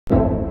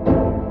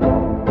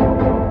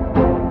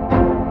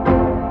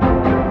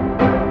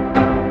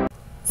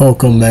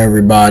Welcome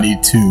everybody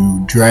to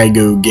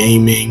Drago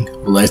Gaming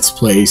Let's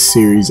Play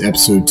Series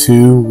Episode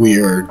 2.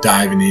 We are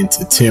diving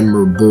into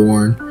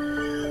Timberborn,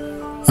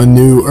 a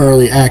new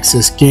early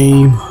access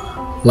game.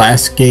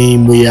 Last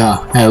game we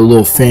had a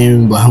little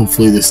famine, but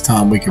hopefully this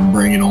time we can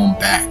bring it on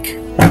back.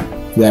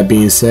 That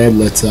being said,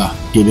 let's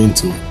get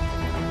into it.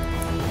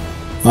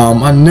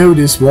 I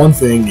noticed one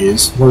thing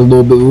is we're a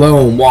little bit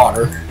low on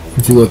water.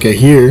 If you look at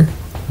here,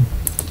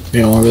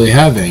 they don't really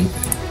have anything.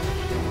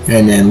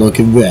 And then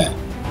look at that.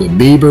 The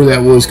beaver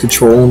that was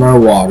controlling our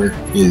water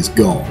is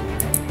gone.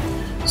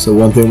 So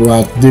one thing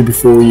we'll have to do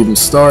before we even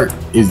start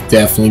is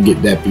definitely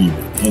get that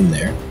beaver in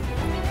there.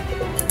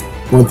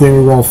 One thing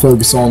we're going to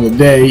focus on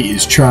today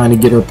is trying to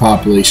get our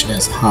population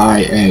as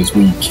high as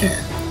we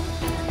can.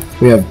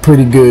 We have a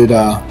pretty good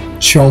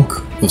chunk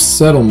of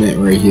settlement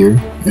right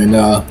here, and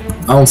I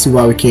don't see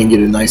why we can't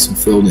get it nice and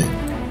filled in.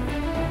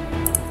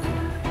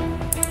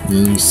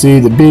 And you see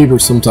the beaver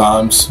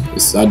sometimes,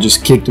 I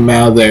just kicked him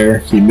out of there,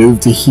 he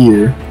moved to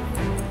here.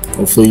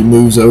 Hopefully he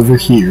moves over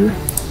here.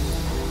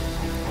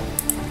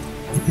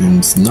 And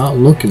it's not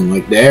looking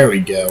like, there we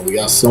go, we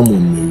got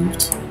someone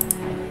moved.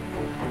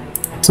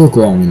 Took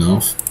long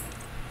enough.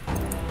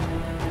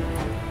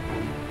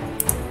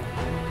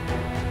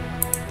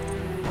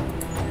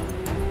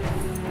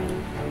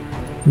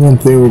 One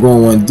thing we're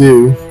going to want to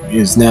do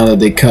is, now that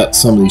they cut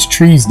some of these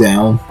trees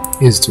down,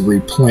 is to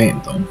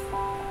replant them.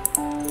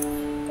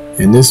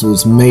 And this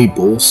was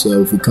maple,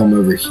 so if we come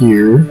over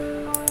here,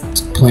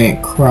 let's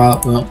plant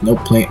crop, well, no,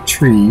 plant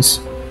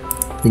trees.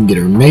 We can get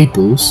our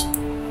maples.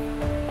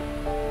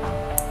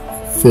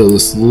 Fill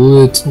this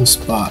little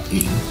spot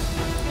in.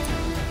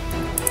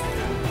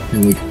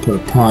 And we can put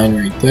a pine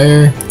right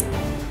there.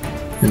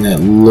 And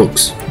that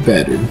looks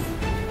better.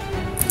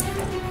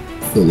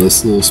 Fill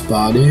this little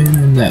spot in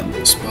and that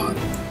little spot.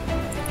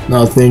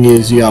 Another thing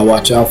is you gotta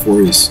watch out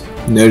for is,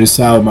 notice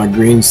how my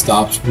green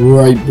stops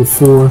right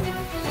before.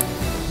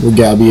 We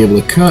gotta be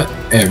able to cut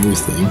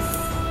everything.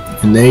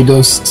 And they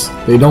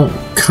don't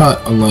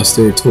cut unless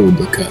they're told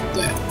to cut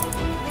that.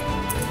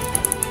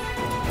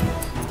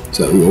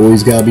 So we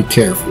always gotta be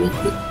careful with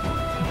it.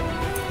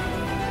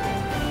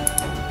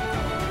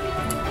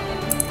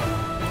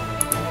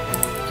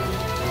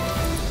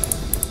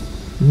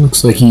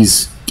 Looks like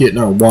he's getting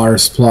our water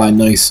supply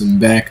nice and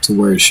back to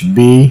where it should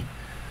be.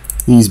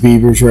 These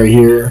beavers right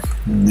here,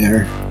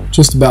 they're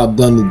just about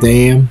done the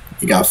dam.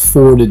 We got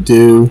 4 to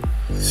do.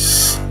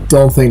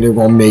 Don't think they're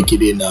gonna make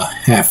it in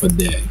half a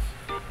day.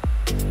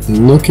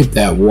 Look at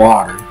that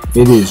water.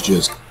 It is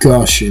just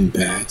gushing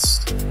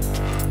past.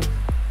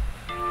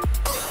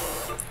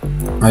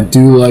 I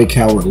do like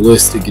how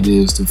realistic it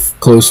is. The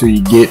closer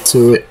you get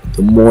to it,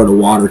 the more the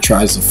water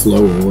tries to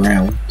flow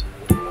around.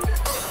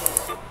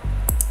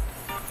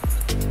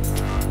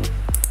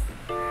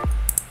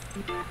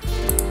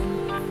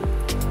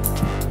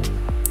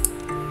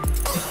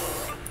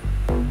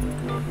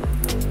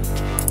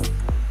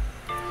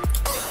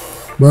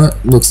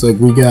 But looks like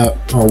we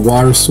got our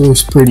water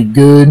source pretty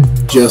good,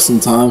 just in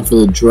time for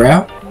the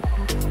drought.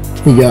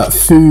 We got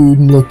food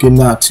looking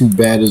not too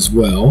bad as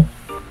well.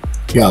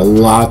 Got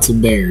lots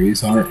of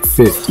berries,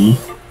 150.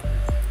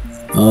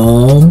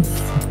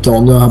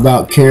 Don't know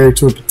about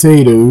carrots or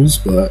potatoes,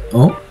 but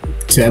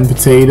 10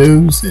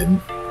 potatoes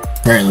and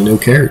apparently no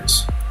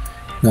carrots.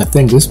 And I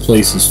think this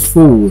place is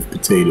full with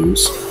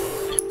potatoes.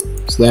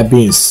 So that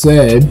being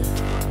said,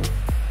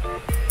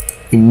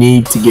 we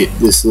need to get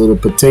this little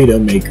potato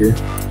maker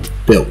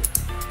built.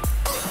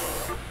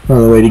 The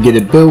only way to get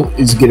it built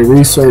is get a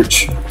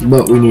research,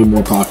 but we need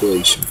more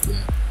population for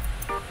that.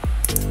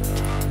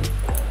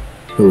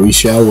 But we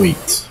shall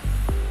wait.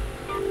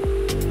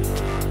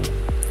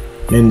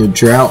 And the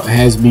drought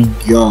has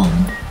begun.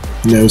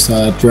 Notice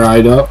how it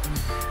dried up.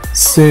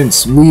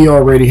 Since we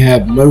already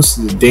have most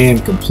of the dam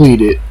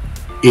completed,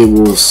 it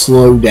will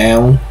slow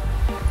down,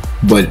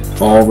 but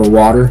all of our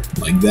water,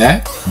 like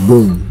that,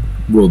 boom,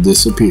 will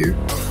disappear.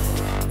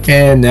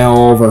 And now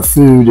all of our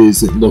food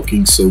isn't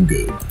looking so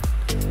good.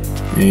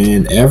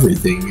 And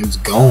everything is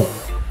gone.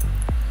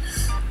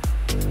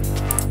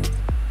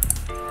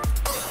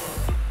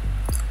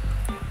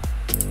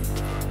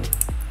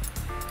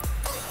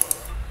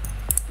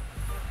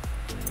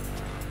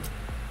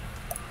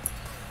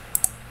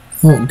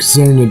 Well,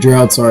 considering the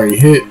drought's already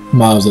hit,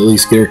 might as well at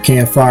least get our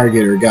campfire,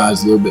 get our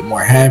guys a little bit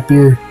more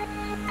happier.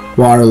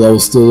 Water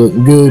level's still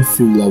looking good,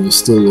 food level's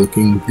still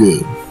looking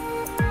good.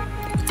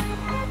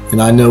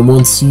 And I know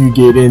once you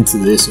get into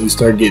this and you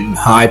start getting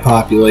high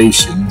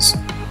populations,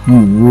 you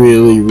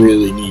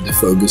really need to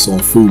focus on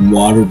food and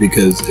water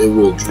because it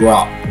will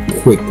drop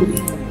quickly.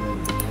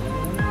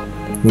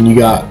 When you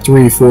got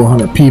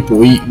 300-400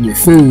 people eating your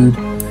food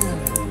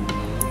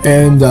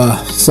and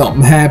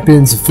something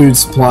happens, the food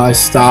supply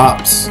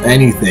stops,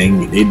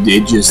 anything,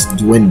 it just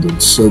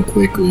dwindles so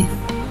quickly.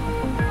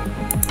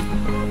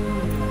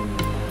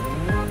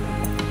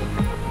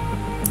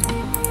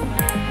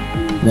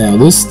 Now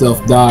this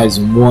stuff dies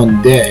in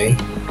 1 day,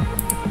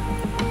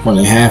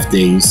 1.5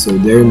 days, so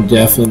they're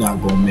definitely not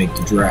going to make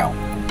the drought.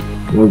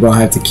 We're going to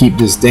have to keep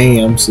this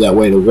dam so that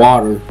way the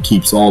water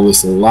keeps all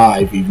this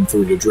alive even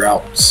through the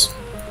droughts.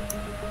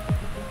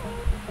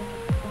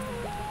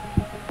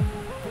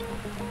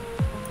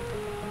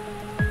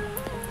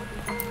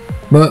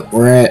 But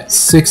we're at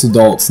 6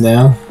 adults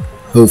now.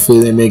 Hopefully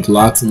they make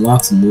lots and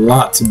lots and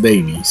lots of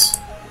babies.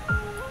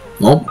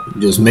 Oh,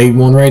 just made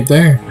one right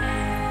there.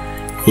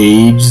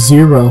 Age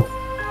 0.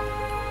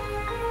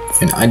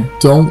 And I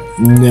don't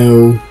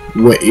know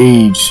what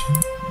age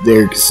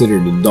they're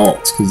considered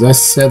adults, because that's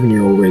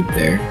 7-year-old right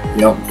there.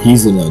 Yep,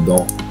 he's an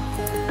adult.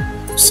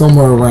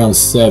 Somewhere around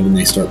 7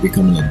 they start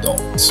becoming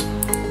adults.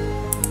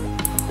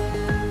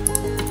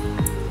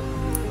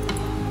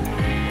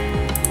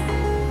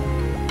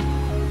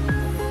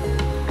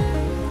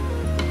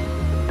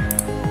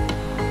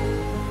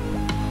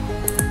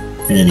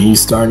 And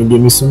he's starting to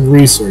give me some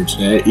research.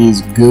 That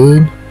is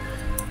good.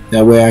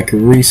 That way I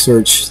can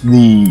research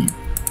the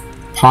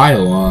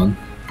pylon,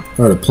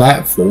 or the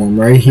platform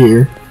right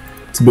here,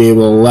 to be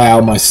able to allow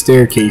my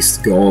staircase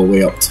to go all the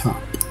way up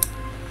top.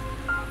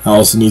 I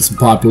also need some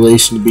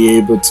population to be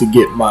able to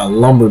get my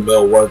lumber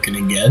mill working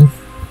again.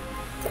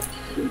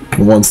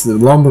 And once the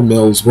lumber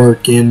mill is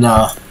working,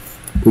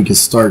 we can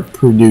start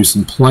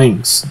producing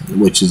planks,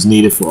 which is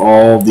needed for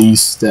all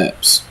these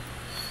steps.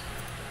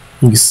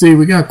 You can see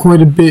we got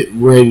quite a bit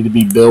ready to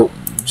be built,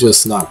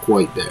 just not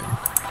quite there.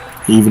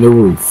 Even the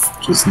roof,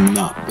 just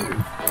not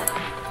there.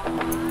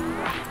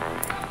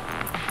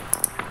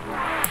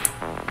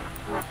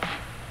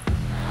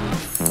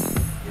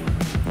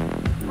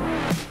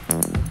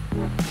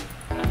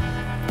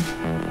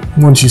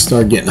 Once you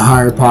start getting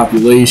higher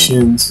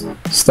populations,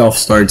 stuff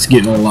starts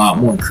getting a lot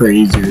more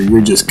crazier. You're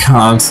just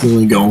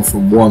constantly going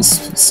from one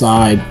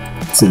side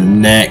to the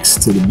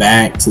next, to the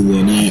back, to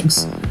the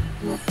next.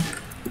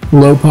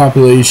 Low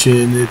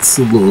population, it's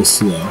a little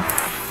slow.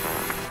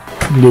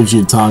 It gives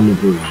you time to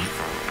breathe.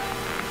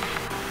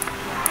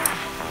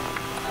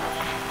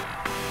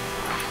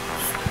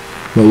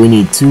 But we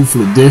need 2 for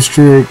the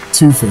district,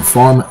 2 for the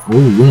farm. Oh,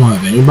 we don't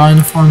have anybody in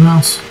the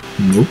farmhouse?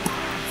 Nope.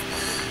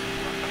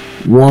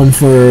 1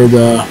 for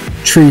the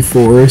tree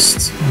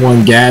forest,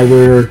 1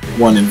 gatherer,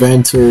 1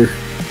 inventor,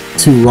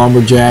 2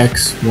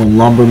 lumberjacks, 1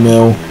 lumber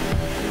mill,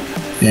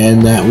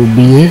 and that would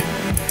be it.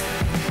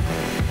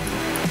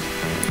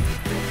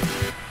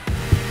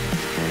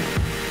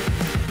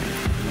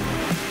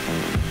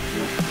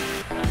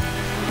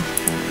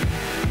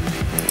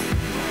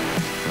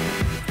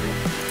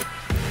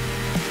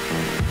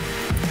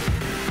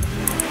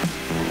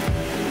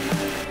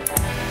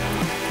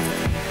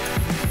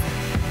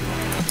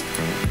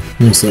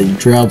 Looks like the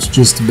drought's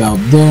just about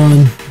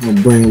done. I'll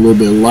bring a little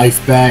bit of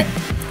life back.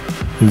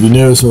 If you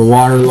notice our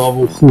water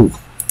level, whew,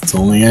 it's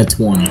only at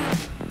 20.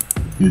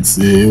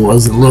 It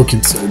wasn't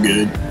looking so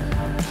good.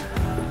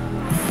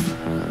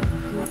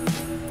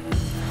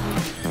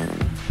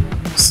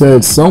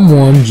 Said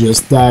someone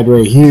just died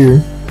right here.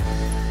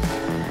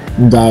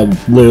 Died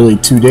literally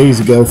 2 days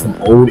ago from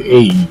old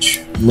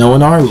age.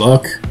 Knowing our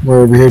luck,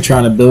 we're over here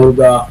trying to build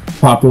a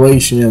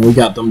population and we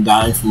got them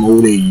dying from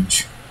old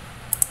age.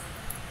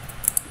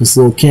 This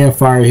little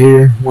campfire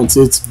here, once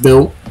it's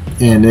built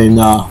and then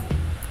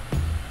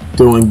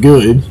doing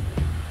good,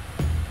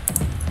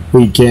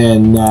 we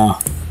can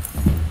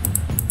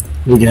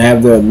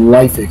have the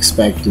life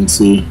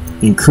expectancy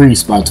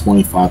increase by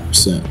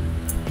 25%.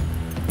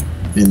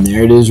 And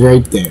there it is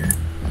right there.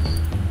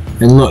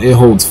 And look, it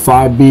holds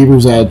 5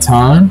 beavers at a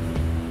time.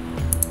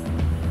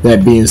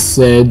 That being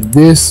said,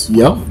 this,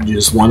 yep,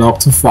 just went up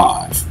to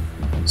 5.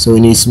 So we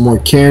need some more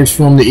carrots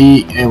for them to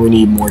eat, and we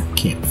need more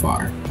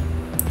campfire.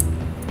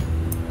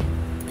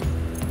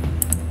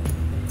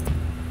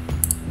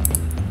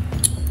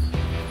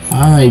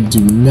 I do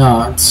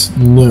not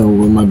know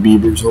where my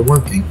beavers are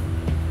working.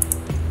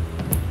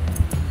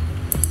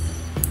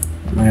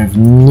 I have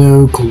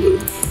no clue.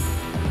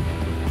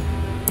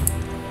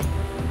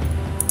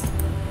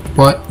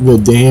 But the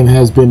dam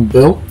has been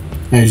built.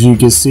 As you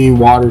can see,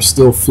 water's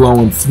still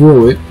flowing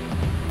through it.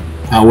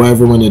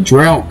 However, when a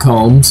drought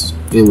comes,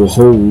 it will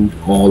hold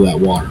all that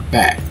water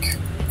back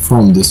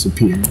from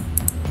disappearing.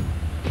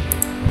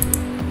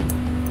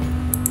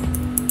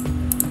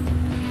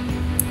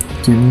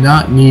 Do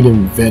not need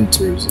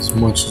inventors as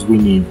much as we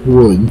need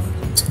wood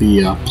to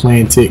be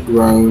planted,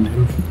 grown,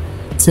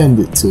 and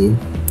tended to.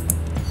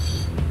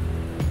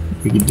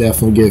 We could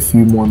definitely get a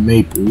few more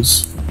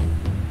maples.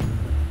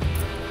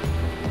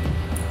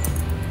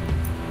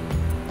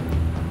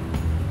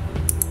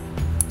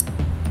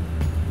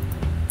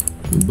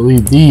 I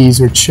believe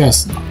these are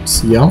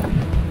chestnuts. Yep.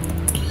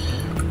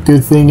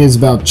 Good thing is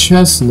about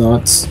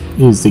chestnuts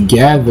is the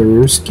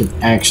gatherers can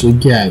actually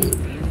gather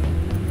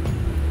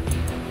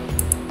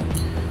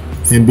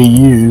and be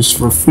used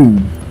for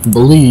food. I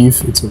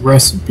believe it's a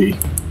recipe.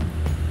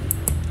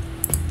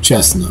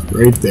 Chestnut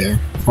right there.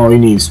 All you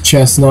need is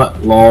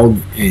chestnut, log,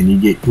 and you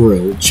get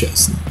grilled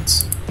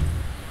chestnuts.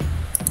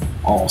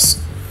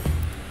 Awesome.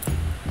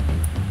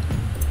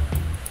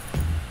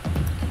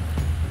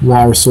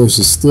 Water source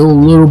is still a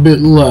little bit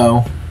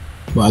low,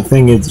 but I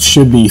think it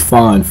should be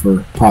fine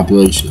for a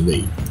population of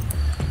 8.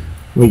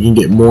 we can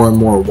get more and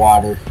more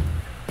water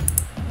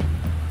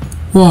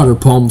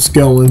pumps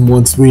going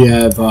once we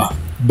have a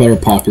better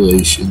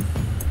population.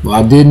 Well,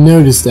 I did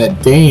notice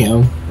that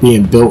dam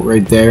being built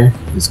right there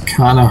is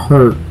kind of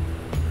hurt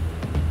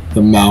the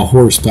amount of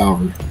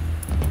horsepower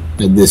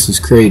that this is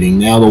creating.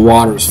 Now the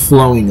water is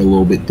flowing a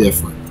little bit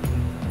different.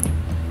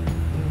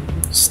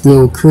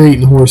 Still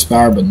creating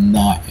horsepower, but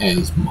not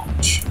as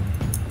much.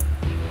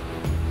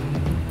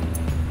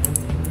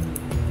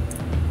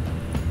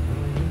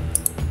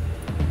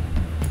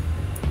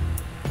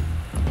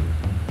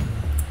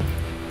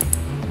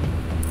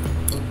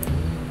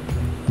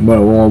 But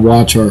we want to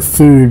watch our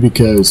food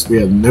because we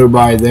have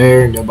nobody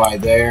there,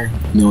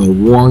 and only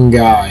one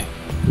guy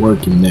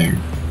working there.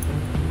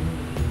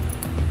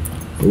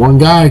 But one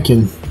guy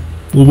can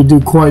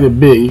do quite a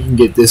bit. You can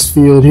get this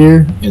field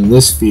here and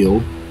this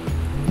field.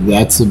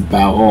 That's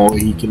about all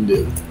he can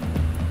do.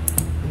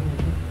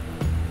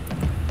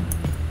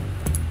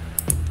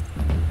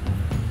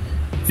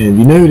 And if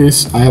you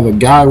notice, I have a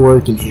guy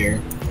working here.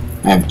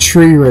 I have a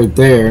tree right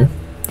there,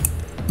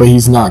 but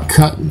he's not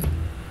cutting.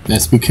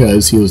 That's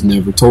because he was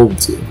never told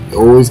to. You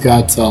always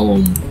got to tell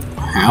him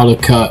how to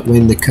cut,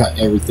 when to cut,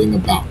 everything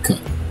about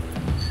cutting,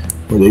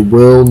 or they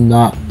will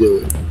not do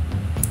it.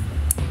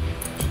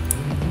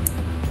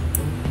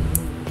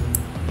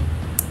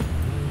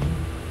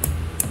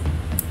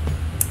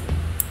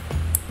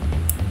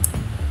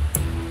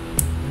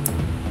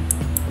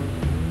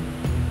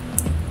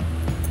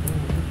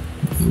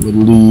 I would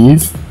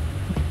leave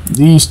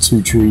these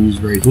two trees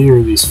right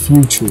here, these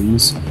few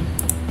trees.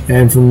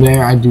 And from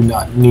there, I do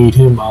not need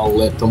him. I'll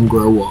let them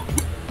grow up.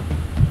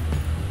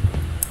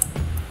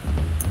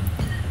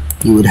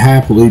 He would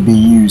happily be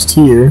used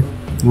here,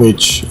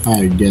 which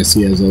I guess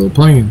he has other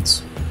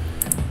plans.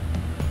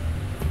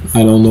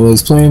 I don't know what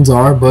his plans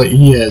are, but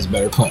he has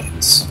better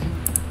plans.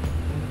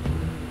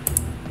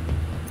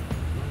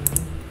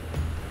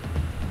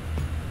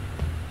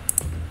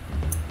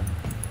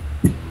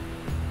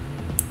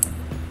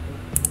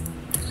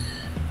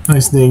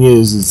 Nice thing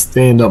is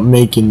they end up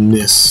making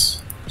this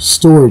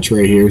storage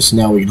right here, so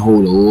now we can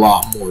hold a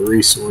lot more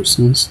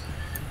resources.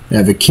 They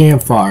have a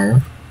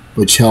campfire,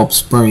 which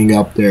helps bring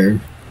up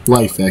their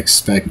life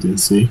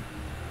expectancy.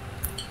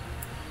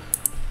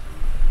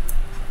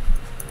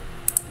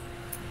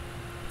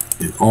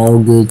 And all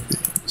good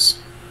things.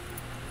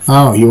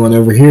 Oh, you went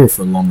over here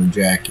for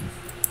lumberjacking.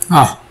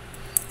 Ah,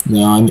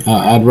 no,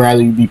 I'd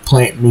rather you be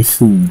planting me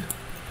food.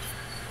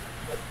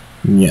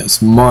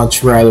 Yes,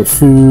 much rather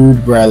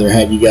food, rather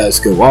have you guys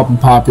go up in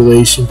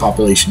population.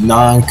 Population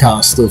 9, kind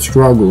of still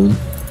struggling.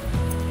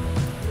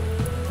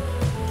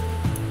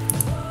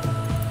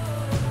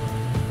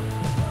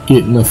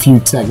 Getting a few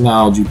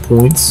technology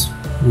points.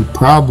 We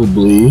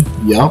probably,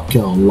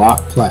 can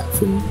unlock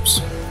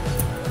platforms.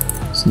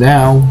 So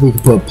now we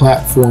can put a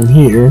platform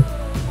here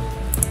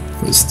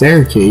for a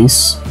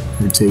staircase.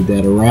 Rotate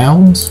that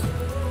around.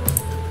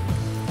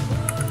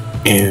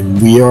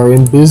 And we are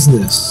in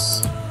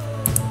business.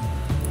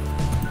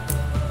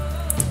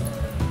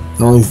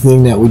 The only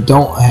thing that we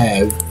don't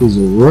have is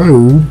a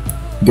road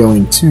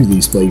going to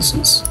these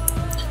places.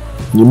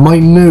 You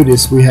might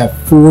notice we have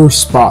 4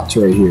 spots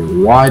right here,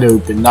 wide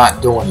open,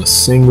 not doing a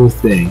single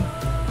thing.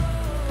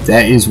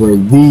 That is where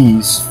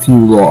these few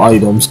little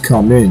items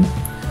come in.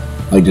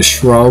 Like the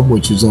shrub,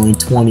 which is only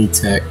 20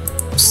 tech,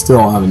 still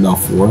don't have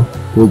enough for.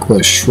 We'll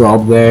put a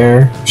shrub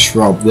there,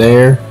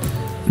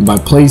 and by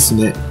placing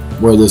it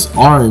where this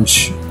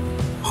orange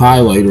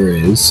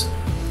highlighter is,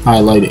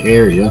 highlighted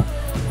area,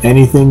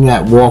 anything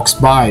that walks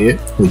by it,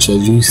 which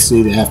as you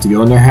see they have to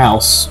go in their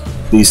house,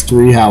 these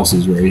 3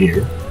 houses right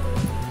here,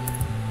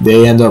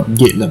 they end up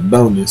getting a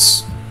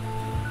bonus.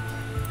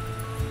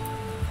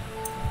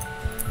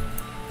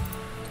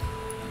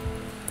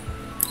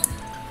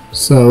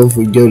 So if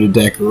we go to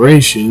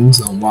decorations,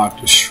 unlock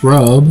the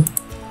shrub,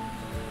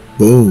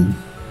 boom,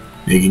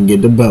 they can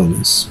get the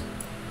bonus.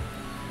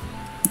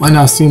 Might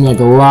not seem like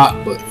a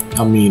lot, but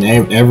I mean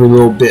every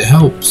little bit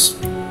helps.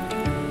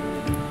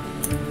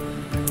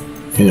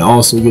 And it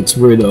also gets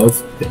rid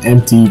of the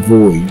empty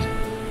void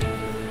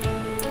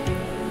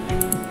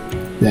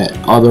that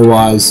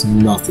otherwise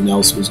nothing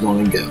else was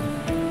going to go.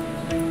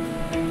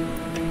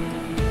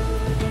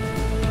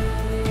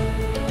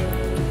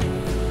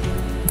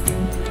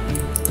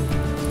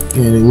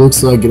 And it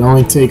looks like it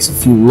only takes a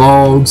few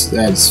logs.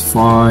 That's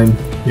fine.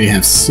 They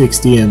have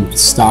 60 in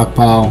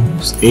stockpile,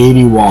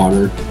 80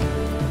 water,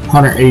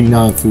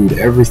 189 food.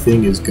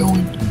 Everything is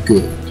going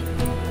good.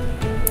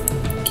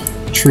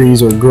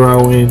 Trees are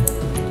growing.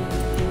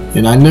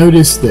 And I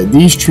noticed that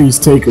these trees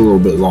take a little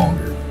bit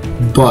longer,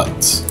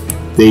 but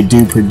they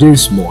do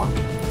produce more.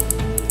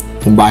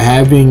 And by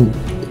having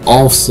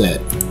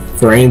offset,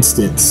 for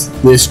instance,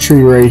 this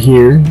tree right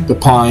here, the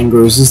pine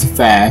grows as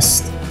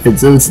fast.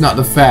 It's not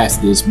the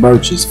fastest,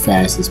 birch is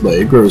fastest, but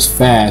it grows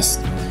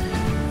fast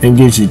and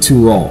gives you 2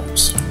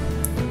 logs.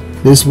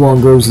 This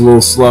one grows a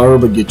little slower,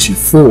 but gets you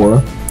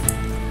 4.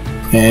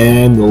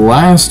 And the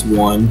last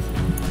one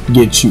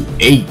gets you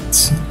 8,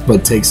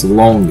 but takes the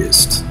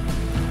longest.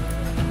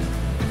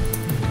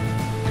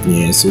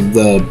 Yeah, so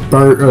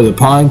the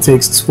pine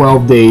takes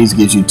 12 days,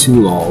 gives you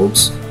 2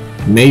 logs.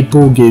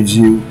 Maple gives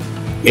you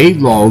 8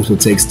 logs,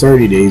 but takes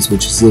 30 days,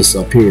 which is this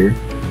up here.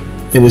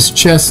 And this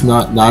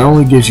chestnut not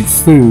only gives you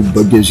food,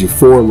 but gives you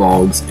 4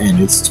 logs, and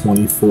it's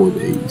 24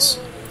 days.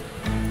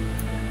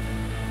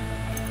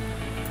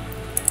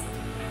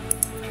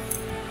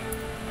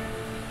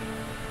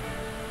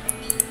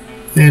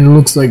 And it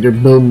looks like they're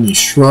building these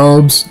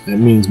shrubs. That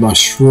means my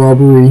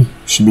shrubbery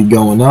should be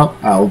going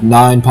up. Out of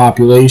 9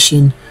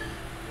 population,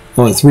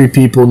 only 3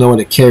 people know what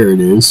a carrot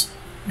is.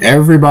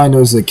 Everybody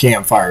knows what a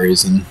campfire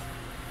is, and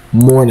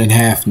more than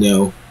half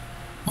know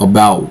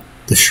about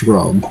the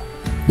shrub.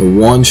 The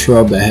one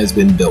shrub that has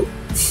been built.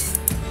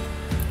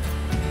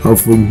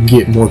 Hopefully we can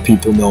get more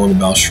people knowing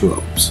about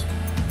shrubs.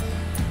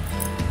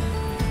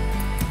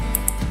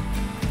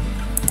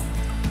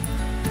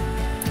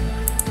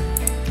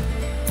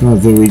 Another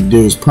thing we can do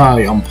is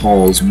probably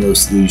unpause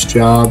most of these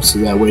jobs so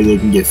that way they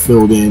can get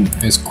filled in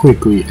as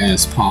quickly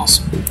as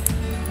possible.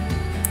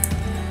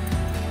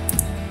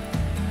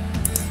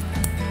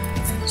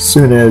 As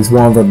soon as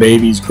one of our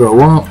babies grow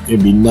up,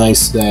 it'd be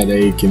nice that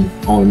they can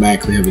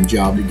automatically have a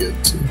job to go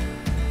to.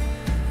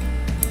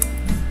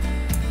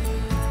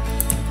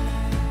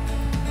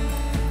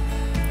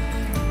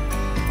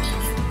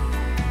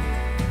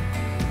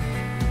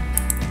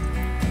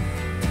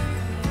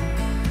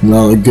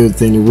 Another good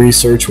thing to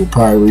research, we'll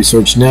probably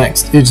research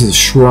next, is a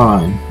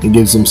shrine. It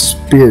gives them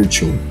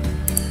spiritual.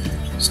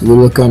 So we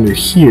look under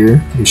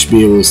here, we should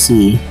be able to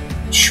see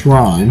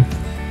shrine.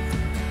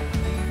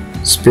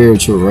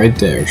 Spiritual right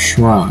there,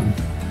 shrine.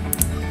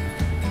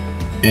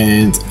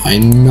 And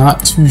I'm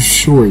not too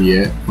sure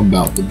yet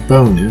about the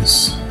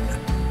bonus,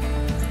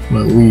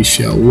 but we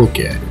shall look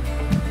at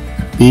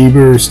it.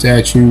 Beaver,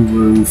 statue,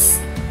 roof,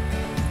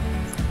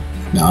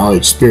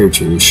 knowledge,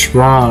 spiritual. The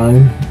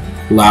shrine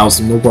allows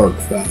them to work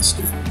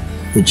faster,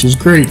 which is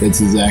great. That's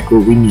exactly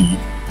what we need.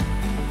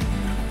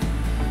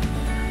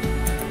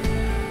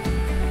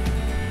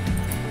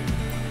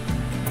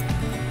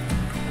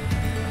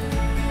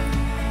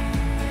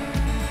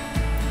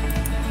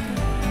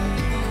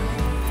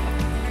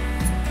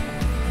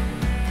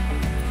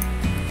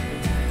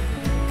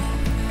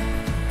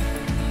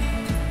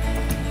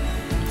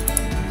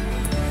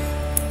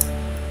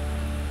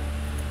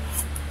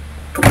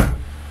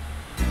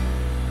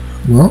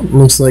 Well,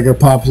 looks like our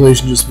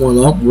population just went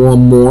up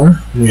one more.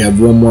 We have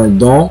one more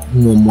adult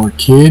and one more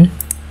kid.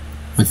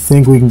 I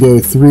think we can go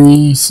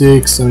 3,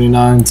 6,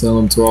 79, 10,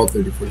 11, 12,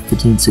 13, 14,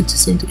 15, 16,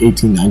 17,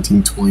 18,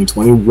 19, 20,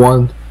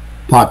 21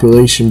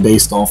 population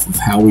based off of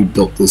how we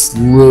built this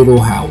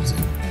little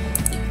housing.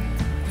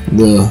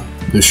 The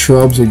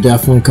shrubs are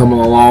definitely coming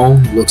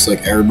along. Looks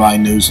like everybody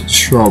knows what the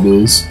shrub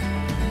is.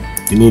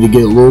 We need to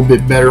get a little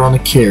bit better on the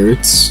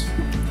carrots.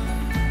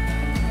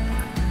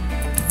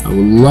 I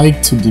would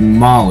like to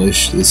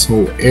demolish this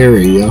whole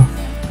area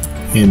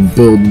and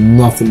build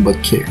nothing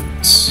but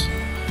carrots.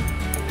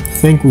 I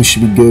think we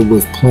should be good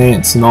with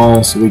plants and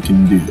all, so we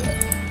can do that.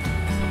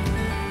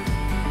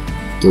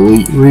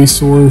 Delete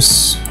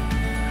resource.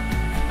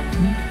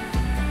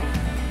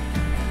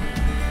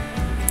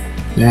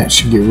 That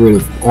should get rid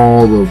of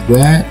all of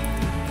that.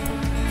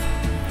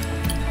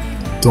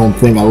 Don't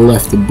think I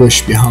left the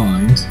bush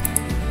behind.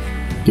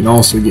 You can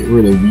also get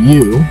rid of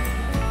you.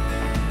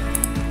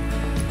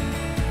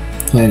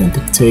 Plant a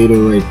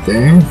potato right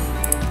there.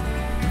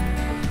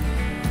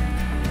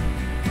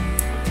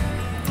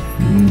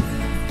 And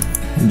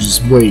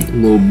just wait a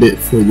little bit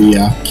for the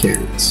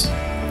carrots.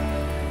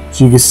 As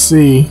you can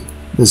see,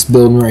 this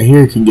building right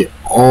here can get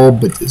all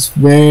but this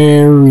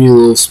very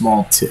little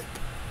small tip.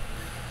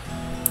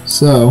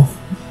 So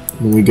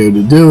when we go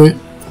to do it,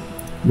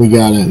 we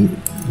gotta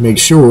make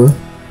sure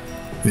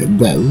that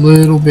that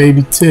little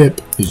baby tip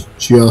is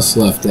just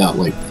left out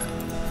like that.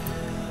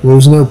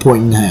 There's no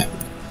point in having it.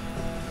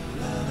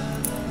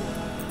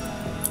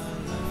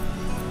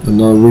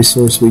 Another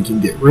resource we can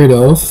get rid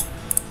of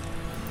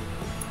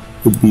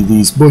would be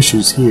these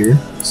bushes here,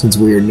 since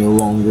we are no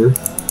longer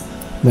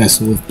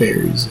messing with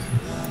berries there.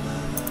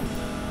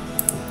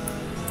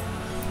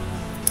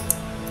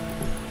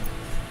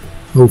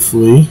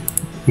 Hopefully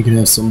we can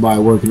have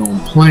somebody working on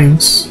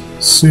planks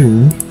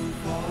soon,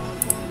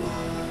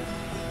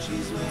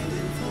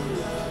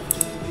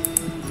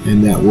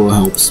 and that will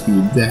help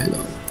speed that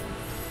up.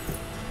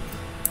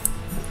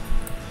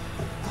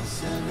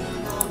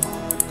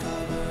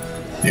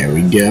 There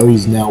we go,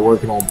 he's now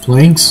working on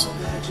planks.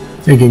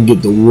 We can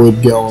get the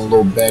wood going a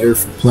little better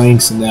for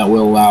planks, and that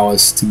will allow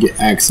us to get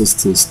access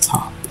to this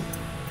top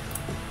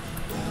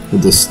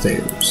with the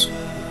stairs.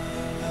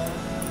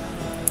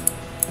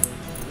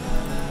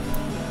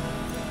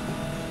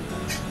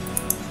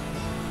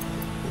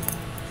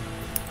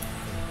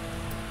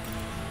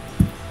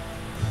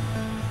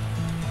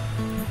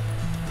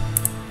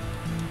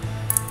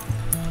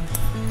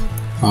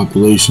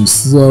 Population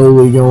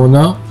slowly going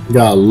up. We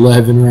got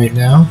 11 right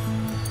now.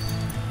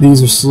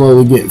 These are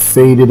slowly getting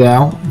faded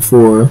out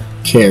for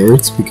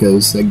carrots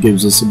because that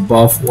gives us a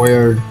buff,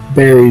 where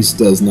berries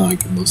does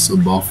not give us a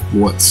buff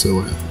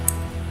whatsoever.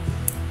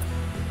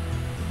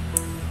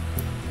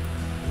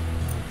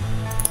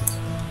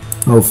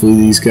 Hopefully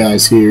these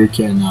guys here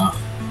can,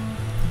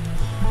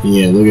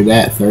 yeah, look at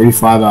that,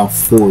 35 out of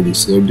 40,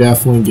 so they're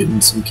definitely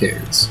getting some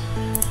carrots.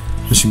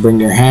 I should bring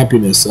their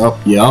happiness up.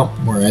 Yup,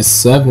 we're at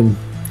 7.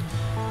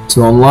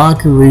 To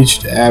unlock or reach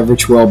the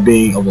average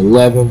well-being of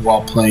 11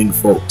 while playing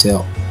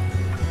Forktail,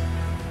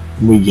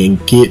 we can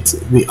get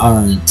the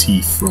iron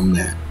teeth from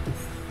that.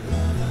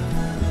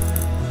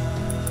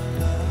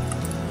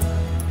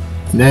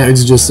 Now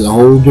it's just a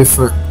whole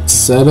different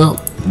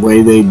setup, the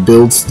way they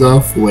build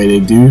stuff, the way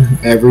they do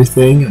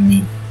everything. I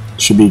mean,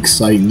 it should be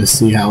exciting to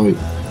see how it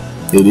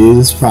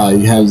is.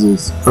 Probably has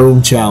its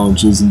own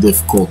challenges and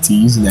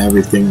difficulties and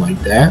everything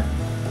like that.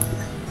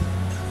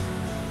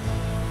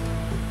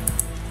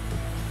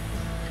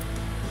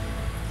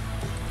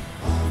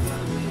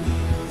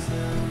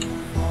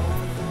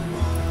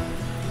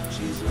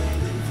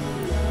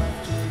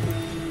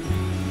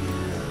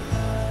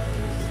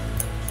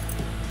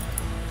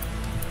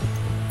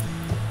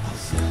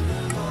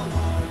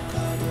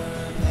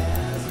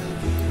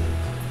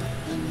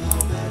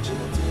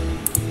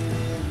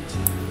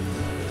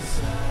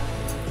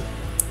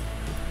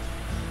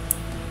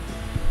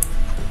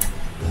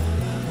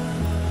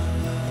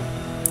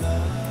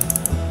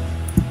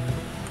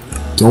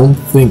 Don't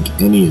think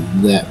any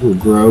of that will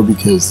grow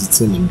because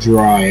it's in a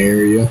dry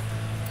area.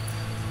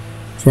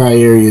 Dry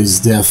area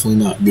is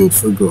definitely not good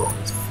for growth.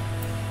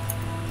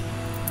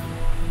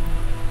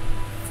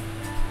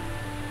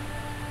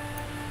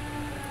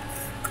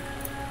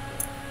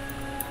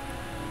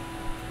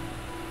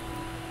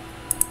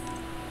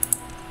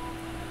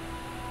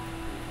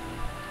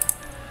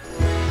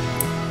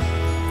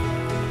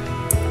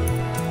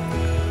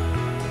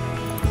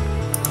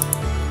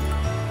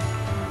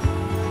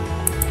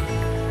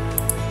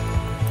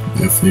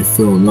 Definitely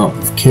filling up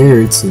with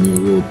carrots in their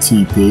little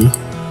teepee.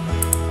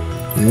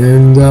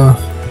 And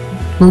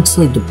looks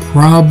like the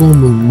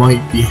problem we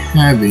might be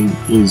having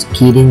is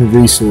getting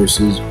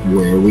resources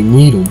where we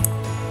need them.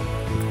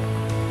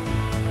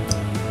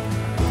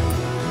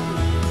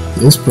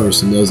 This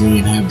person doesn't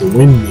even have the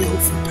windmill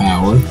for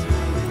power.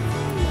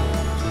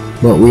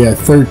 But we have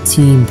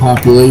 13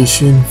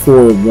 population,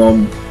 4 of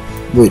them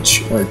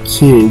which are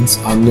kids.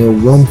 I know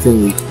one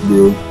thing we can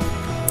do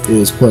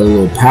is put a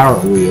little power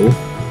wheel,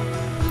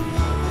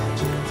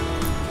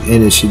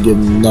 and it should give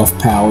them enough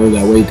power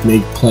that way we can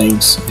make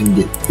planks and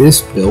get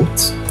this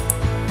built.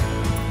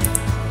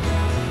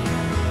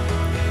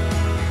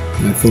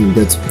 And I think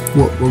that's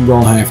what we're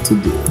gonna have to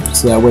do,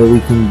 so that way we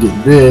can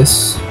get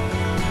this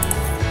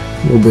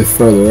a little bit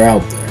further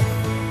out there,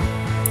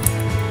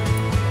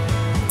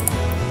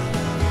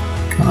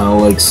 kinda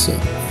like so.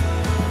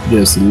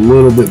 Just a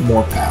little bit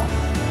more power.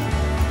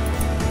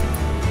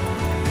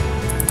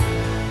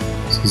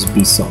 This will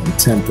be something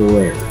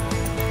temporary.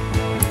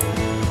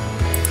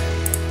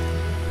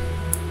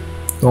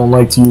 Don't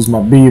like to use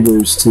my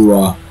beavers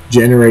to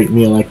generate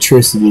me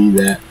electricity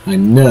that I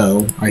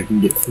know I can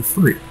get for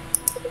free.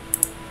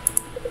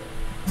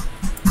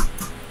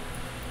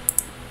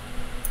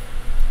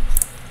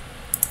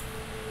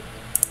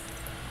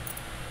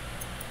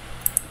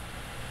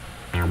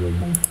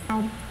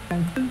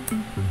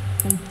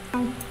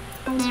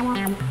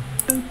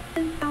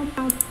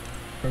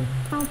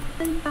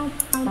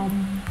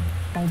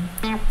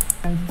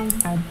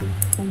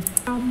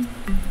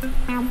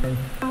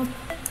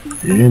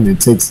 And it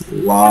takes a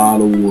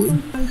lot of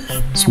wood.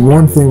 So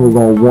one thing we're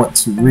going to want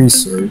to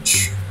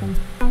research,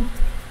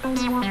 I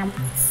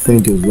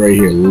think is right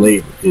here,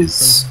 labor,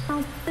 is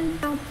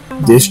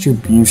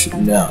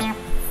distribution. No,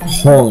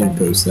 hauling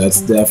post,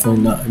 that's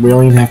definitely not, we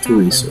don't even have to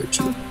research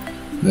it.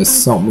 That's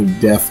something we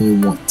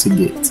definitely want to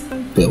get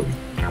built.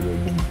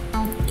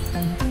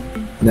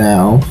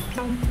 Now,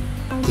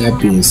 that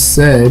being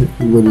said,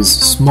 what is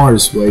the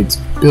smartest way to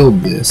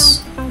build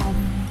this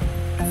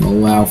and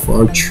allow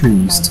for our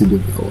trees to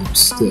develop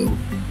still?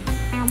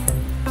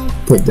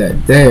 Put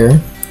that there,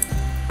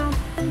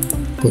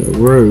 put a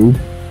road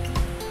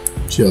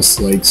just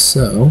like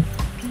so,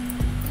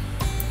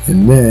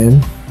 and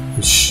then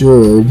it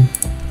should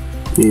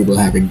be able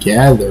to have a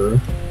gatherer.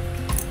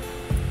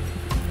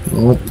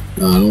 Oh, I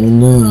don't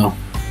know.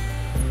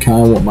 I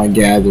kind of want my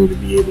gatherer to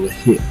be able to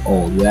hit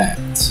all that.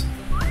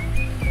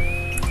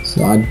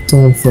 So I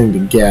don't think the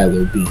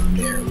gather being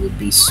there would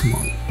be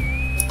smart.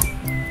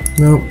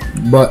 Nope,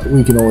 but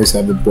we can always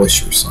have the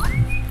bush or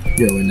something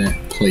go in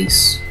that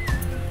place.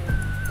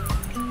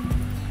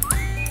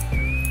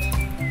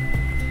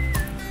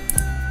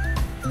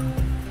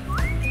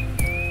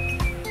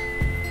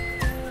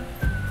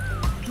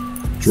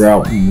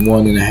 Drought in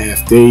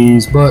 1.5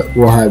 days, but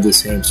we'll have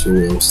this hamster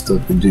wheel still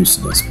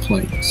producing us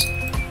planks.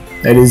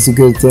 That is the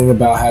good thing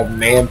about having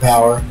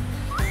manpower,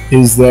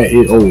 is that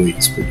it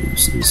always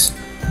produces.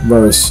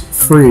 Versus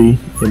free,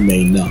 it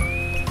may not.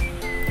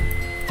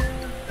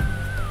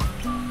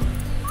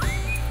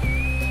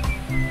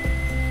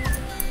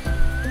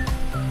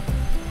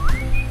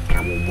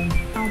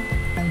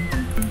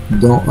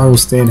 Don't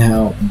understand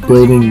how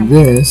building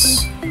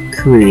this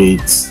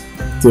creates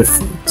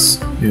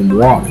difference in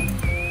water,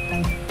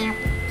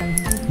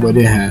 but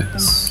it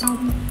has.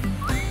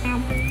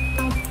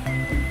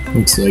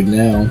 Looks like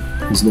now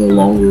he's no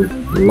longer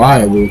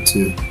reliable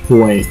to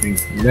pull anything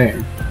from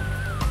there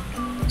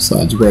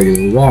besides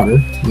regular water,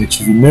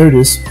 which if you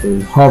notice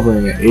we're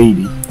hovering at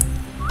 80.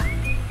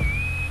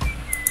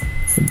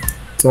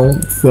 I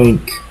don't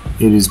think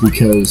it is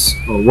because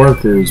a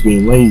worker is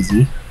being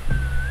lazy.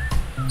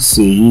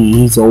 See,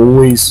 he's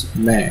always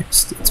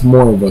maxed. It's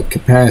more of a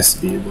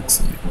capacity, it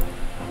looks like.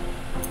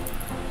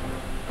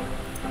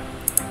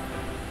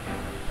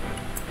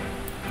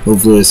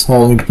 Hopefully this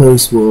hauling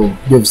post will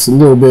give us a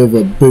little bit of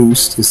a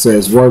boost. It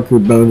says worker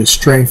bonus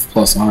strength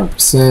plus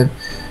 100%.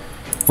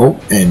 Oh,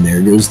 and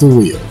there goes the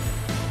wheel.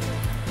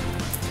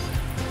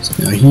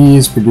 So now he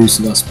is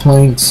producing us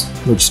planks,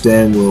 which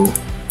then will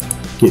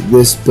get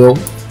this built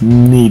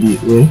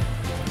immediately.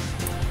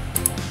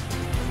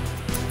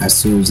 As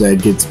soon as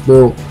that gets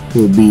built,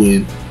 we'll be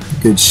in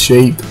good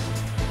shape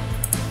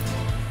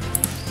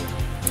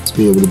to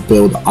be able to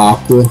build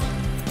aqua,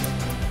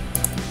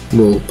 a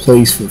little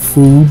place for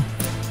food.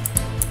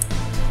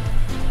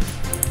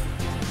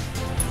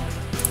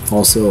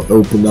 Also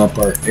open up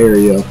our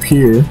area up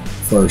here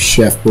for our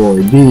Chef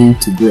Boy D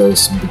to grill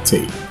some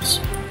potatoes.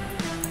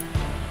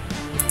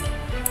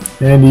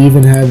 And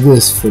even have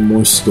this for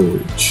more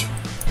storage.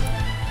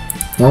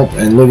 Oh,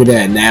 and look at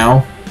that,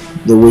 now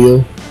the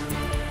wheel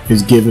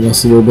is giving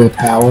us a little bit of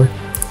power.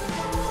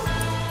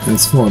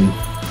 That's funny.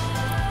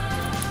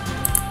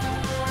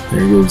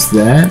 There goes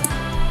that.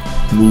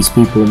 And these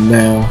people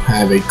now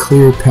have a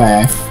clear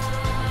path,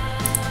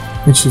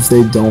 which if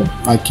they don't,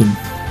 I can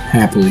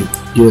happily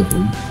give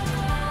them.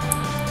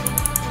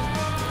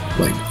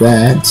 Like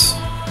that.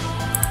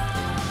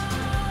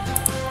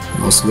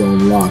 I'm also going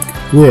to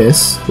unlock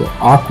this, the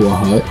aqua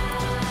hut.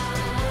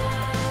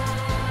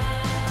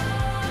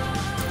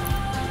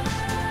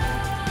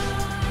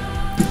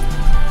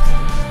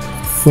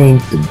 I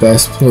think the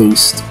best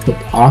place to put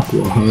the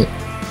aqua hut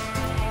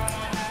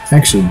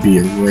actually be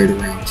right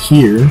around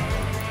here,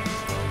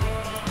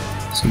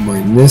 somewhere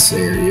in this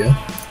area.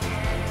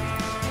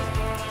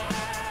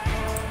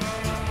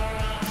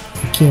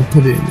 I can't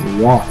put it in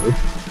the water.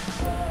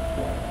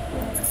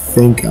 I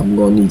think I'm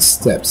going to need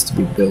steps to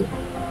be built,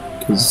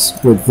 because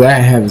with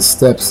that having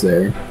steps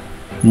there,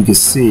 you can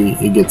see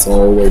it gets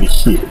all the way to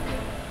here.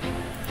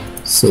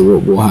 So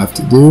what we'll have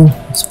to do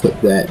is put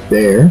that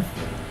there.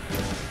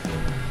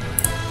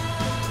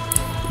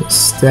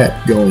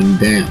 Step going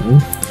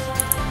down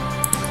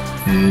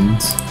and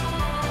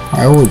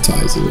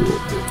prioritize it a little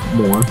bit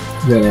more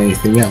than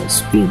anything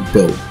else being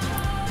built.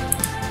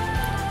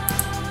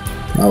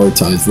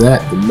 Prioritize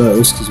that the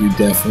most because we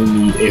definitely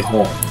need a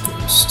hauling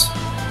post.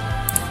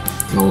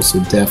 We also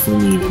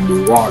definitely need a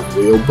new water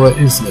wheel, but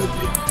it's no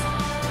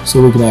big.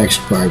 So we can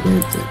actually probably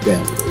bring that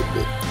down a little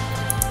bit.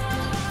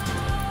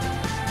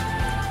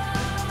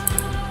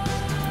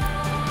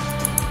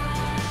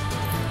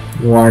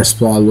 Water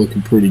supply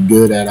looking pretty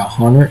good at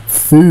 100.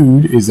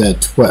 Food is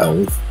at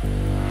 12.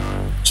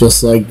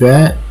 Just like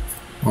that,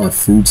 our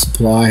food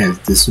supply has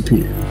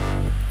disappeared.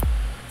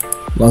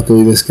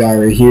 Luckily this guy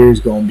right here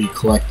is going to be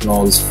collecting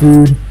all this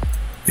food.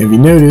 And if you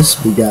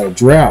notice, we got a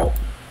drought,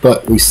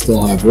 but we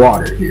still have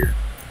water here.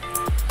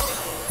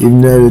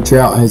 Even though the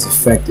drought has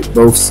affected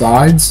both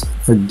sides,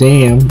 our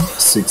dam is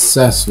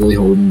successfully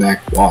holding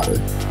back water.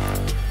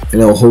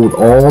 And it'll hold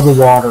all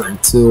the water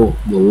until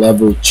the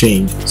level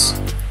changes.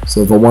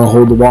 So if I want to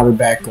hold the water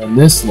back on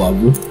this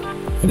level,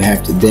 I'd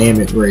have to dam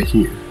it right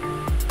here.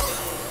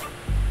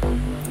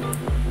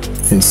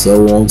 And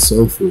so on and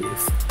so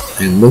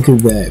forth. And look at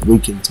that, we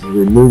can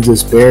remove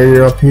this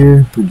barrier up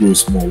here,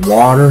 produce more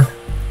water,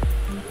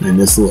 and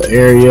this little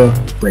area,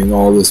 bring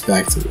all this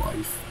back to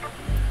life.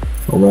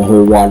 If I want to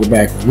hold water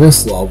back on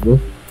this level,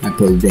 I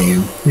put a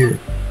dam here.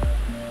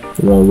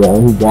 If I want to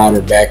hold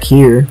water back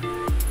here,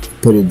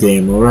 put a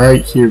dam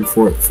right here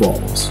before it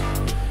falls.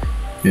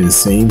 And the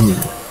same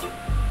here.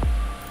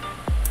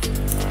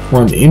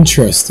 One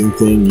interesting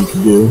thing you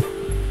can do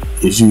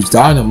is use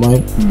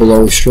dynamite and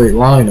blow a straight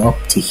line up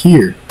to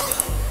here.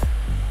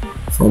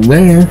 From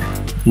there,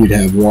 you'd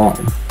have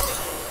water.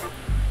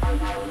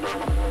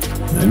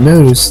 Now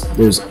notice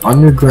there's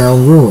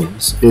underground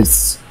ruins.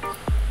 It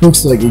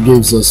looks like it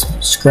gives us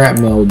scrap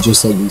metal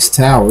just like these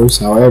towers.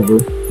 However,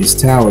 these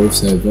towers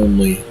have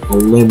only a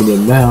limited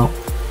amount.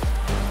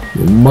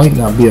 There might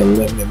not be a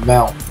limited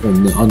amount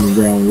on the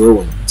underground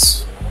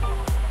ruins.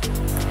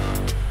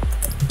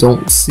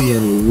 Don't see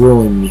any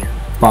ruin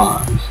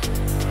nearby,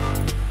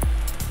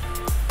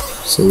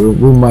 so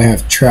we might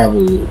have to travel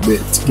a little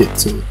bit to get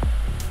to it.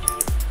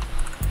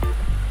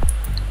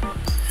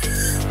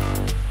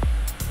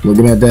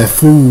 Looking at that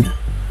food,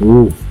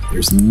 ooh,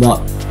 there's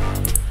nothing.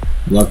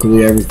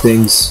 Luckily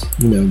everything's,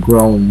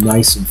 growing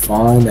nice and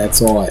fine.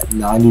 That's all at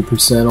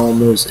 90%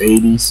 almost,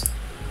 80s.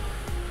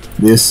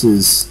 This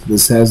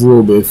has a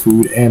little bit of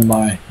food, and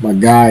my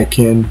guy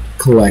can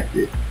collect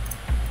it.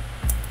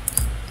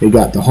 They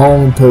got the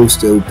hauling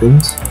post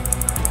opened,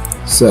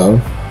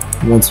 so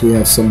once we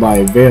have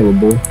somebody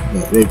available,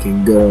 they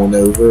can go on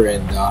over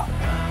and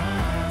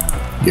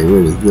get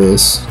rid of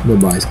this.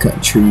 Nobody's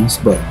cutting trees,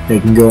 but they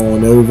can go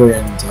on over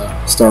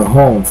and start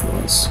hauling for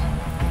us.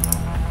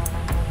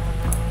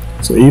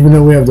 So even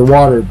though we have the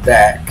water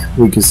back,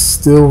 we can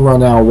still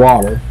run out of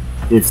water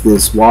if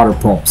this water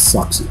pump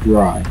sucks it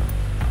dry.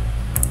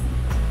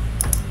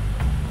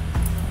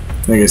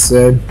 Like I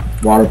said,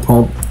 water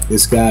pump,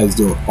 this guy is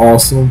doing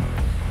awesome.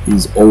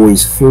 He's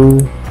always full.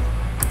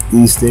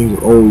 These things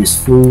are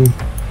always full.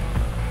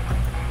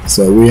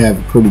 So we have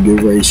a pretty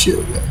good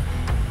ratio there.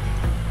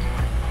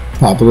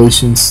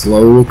 Population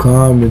slowly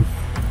climbing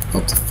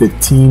up to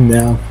 15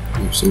 now.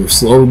 So we're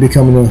slowly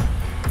becoming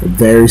a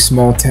very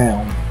small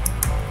town.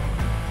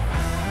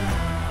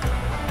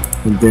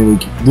 One thing we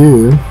can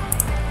do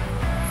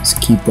is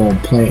keep on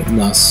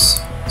planting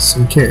us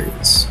some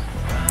carrots.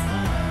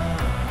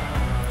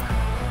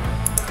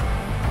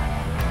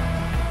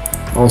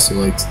 Also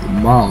like to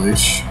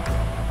demolish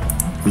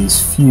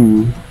these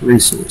few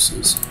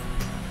resources.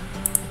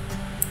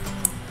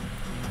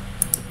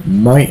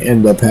 Might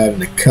end up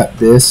having to cut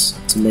this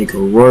to make a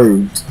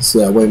road so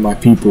that way my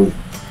people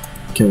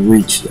can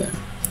reach that.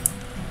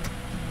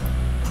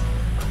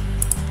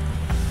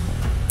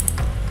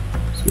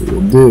 So what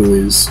we'll do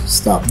is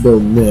stop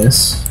building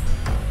this.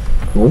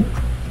 Oh.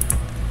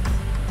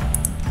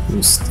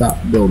 We'll stop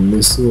building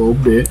this a little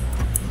bit,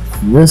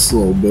 and this a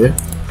little bit,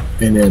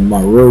 and then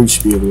my road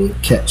should be able to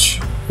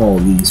catch all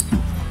these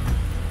people.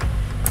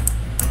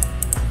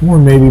 Or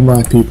maybe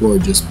my people are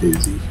just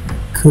busy.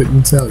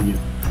 Couldn't tell you.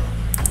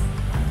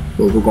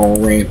 But we're going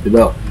to ramp it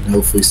up and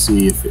hopefully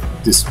see if it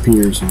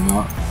disappears or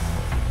not.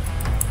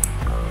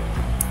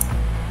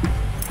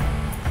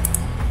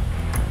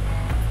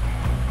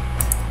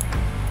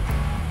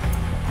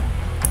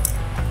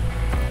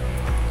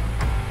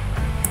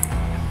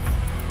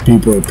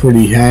 People are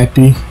pretty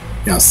happy.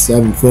 Got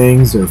 7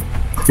 things, or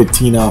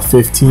 15 out of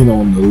 15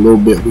 on the little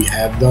bit we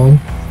have done.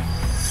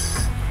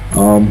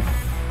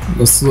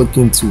 Let's look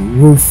into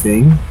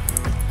roofing,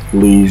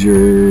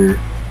 leisure,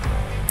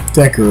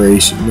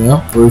 decoration.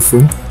 Now,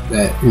 roofing,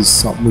 that is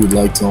something we'd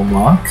like to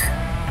unlock.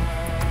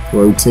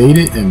 Rotate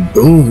it and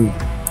boom.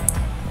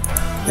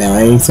 Now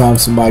anytime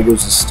somebody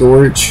goes to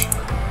storage,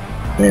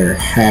 they're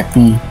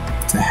happy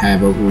to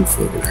have a roof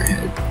over their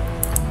head.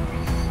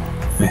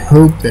 I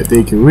hope that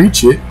they can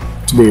reach it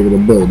to be able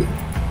to build it.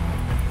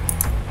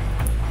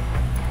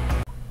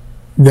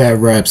 That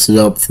wraps it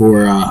up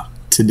for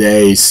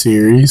today's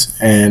series,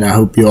 and I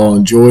hope you all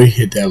enjoy.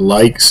 Hit that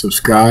like,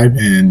 subscribe,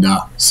 and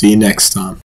see you next time.